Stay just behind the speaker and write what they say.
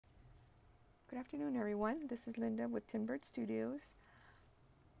Good afternoon, everyone. This is Linda with Tinbird Studios.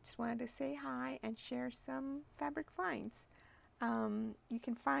 Just wanted to say hi and share some fabric finds. You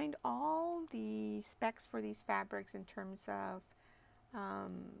can find all the specs for these fabrics in terms of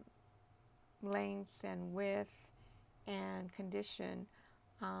length and width and condition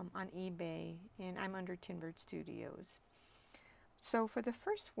on eBay, and I'm under Tinbird Studios. So for the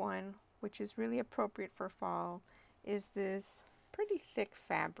first one, which is really appropriate for fall, is this pretty thick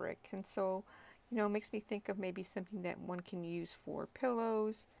fabric, and so it makes me think of maybe something that one can use for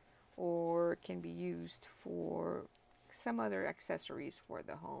pillows or can be used for some other accessories for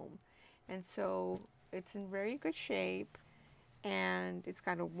the home. And so it's in very good shape, and it's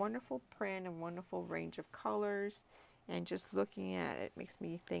got a wonderful print and wonderful range of colors, and just looking at it makes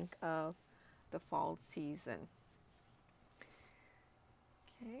me think of the fall season.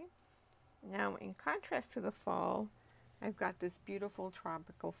 Okay, now in contrast to the fall, I've got this beautiful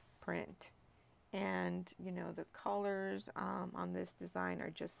tropical print, and the colors on this design are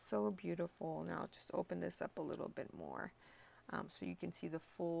just so beautiful. Now I'll just open this up a little bit more so you can see the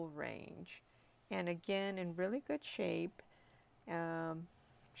full range, and again in really good shape,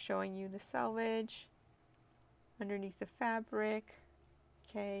 showing you the selvage underneath the fabric.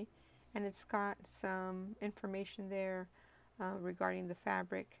 Okay, and it's got some information there regarding the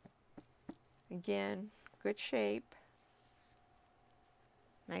fabric. Again, good shape,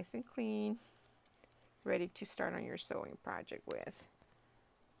 nice and clean, ready to start on your sewing project with.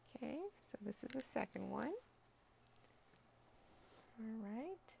 Okay, so this is the second one. All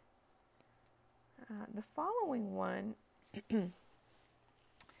right. The following one, it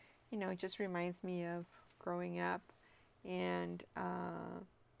just reminds me of growing up, and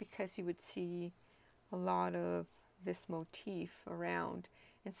because you would see a lot of this motif around,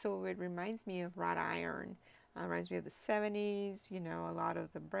 and so it reminds me of wrought iron. Reminds me of the 70s, a lot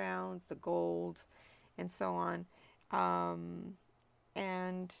of the browns, the golds, and so on.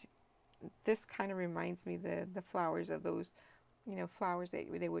 And this kind of reminds me the flowers of those, flowers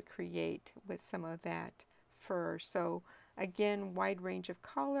that they would create with some of that fur. So again, wide range of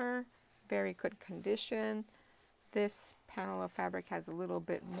color, very good condition. This panel of fabric has a little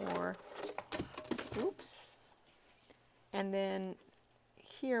bit more, oops. And then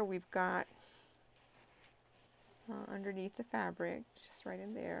here we've got underneath the fabric, just right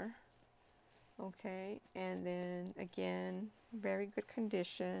in there. Okay, and then again, very good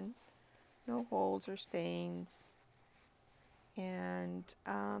condition, no holes or stains. And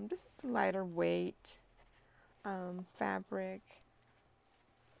this is lighter weight fabric.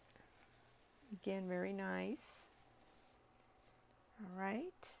 Again, very nice. All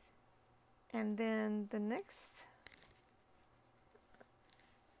right, and then the next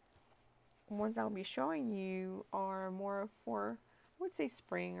ones I'll be showing you are more for, I would say,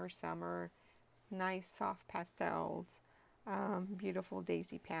 spring or summer. Nice soft pastels, beautiful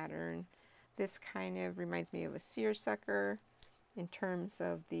daisy pattern. This kind of reminds me of a seersucker in terms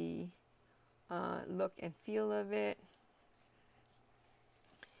of the look and feel of it.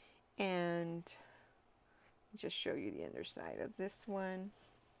 And just show you the underside of this one.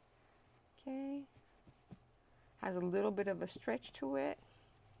 Okay, has a little bit of a stretch to it.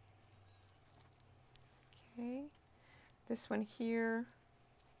 Okay, this one here,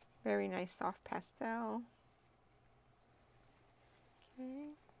 very nice soft pastel. Okay,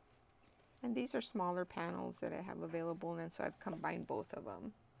 and these are smaller panels that I have available, and so I've combined both of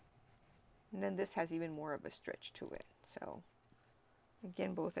them. And then this has even more of a stretch to it. So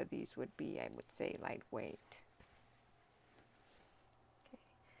again, both of these would be, I would say, lightweight. Okay,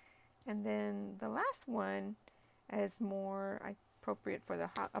 and then the last one is more appropriate for the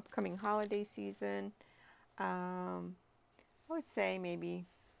upcoming holiday season. I would say maybe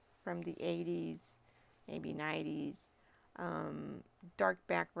from the 80s, maybe 90s. Dark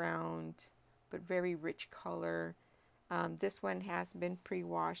background, but very rich color. This one has been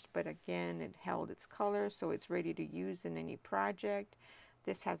pre-washed, but again, it held its color, so it's ready to use in any project.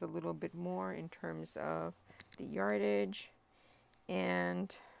 This has a little bit more in terms of the yardage.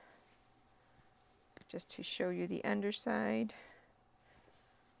 And just to show you the underside.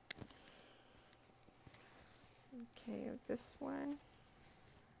 Okay, of this one.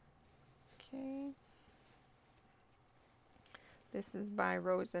 Okay. This is by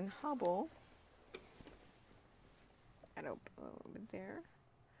Rose and Hubble. That open a little bit there.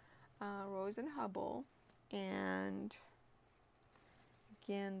 Rose and Hubble. And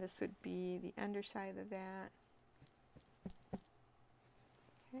again, this would be the underside of that.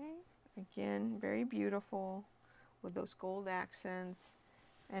 Okay. Again, very beautiful with those gold accents,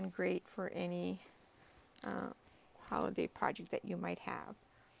 and great for any holiday project that you might have.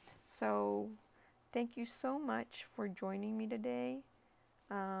 So thank you so much for joining me today.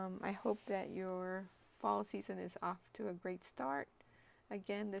 I hope that your fall season is off to a great start.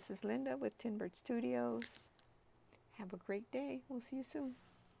 Again, this is Linda with Tinbird Studios. Have a great day. We'll see you soon.